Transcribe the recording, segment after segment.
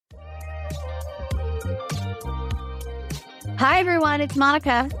Hi, everyone. It's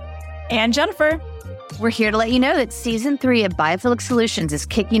Monica. And Jennifer. We're here to let you know that Season 3 of Biophilic Solutions is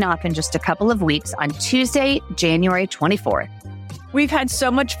kicking off in just a couple of weeks on Tuesday, January 24th. We've had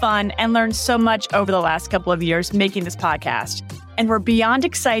so much fun and learned so much over the last couple of years making this podcast. And we're beyond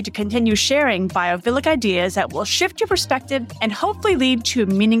excited to continue sharing biophilic ideas that will shift your perspective and hopefully lead to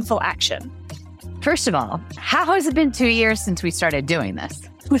meaningful action. First of all, how has it been 2 years since we started doing this?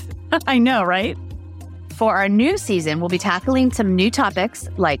 I know, right? For our new season, we'll be tackling some new topics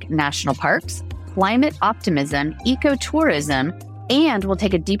like national parks, climate optimism, ecotourism, and we'll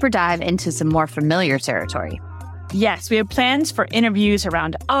take a deeper dive into some more familiar territory. Yes, we have plans for interviews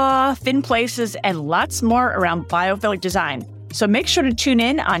around awe, thin places, and lots more around biophilic design. So make sure to tune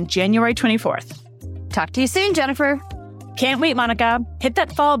in on January 24th. Talk to you soon, Jennifer. Can't wait, Monica. Hit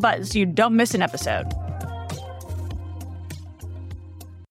that follow button so you don't miss an episode.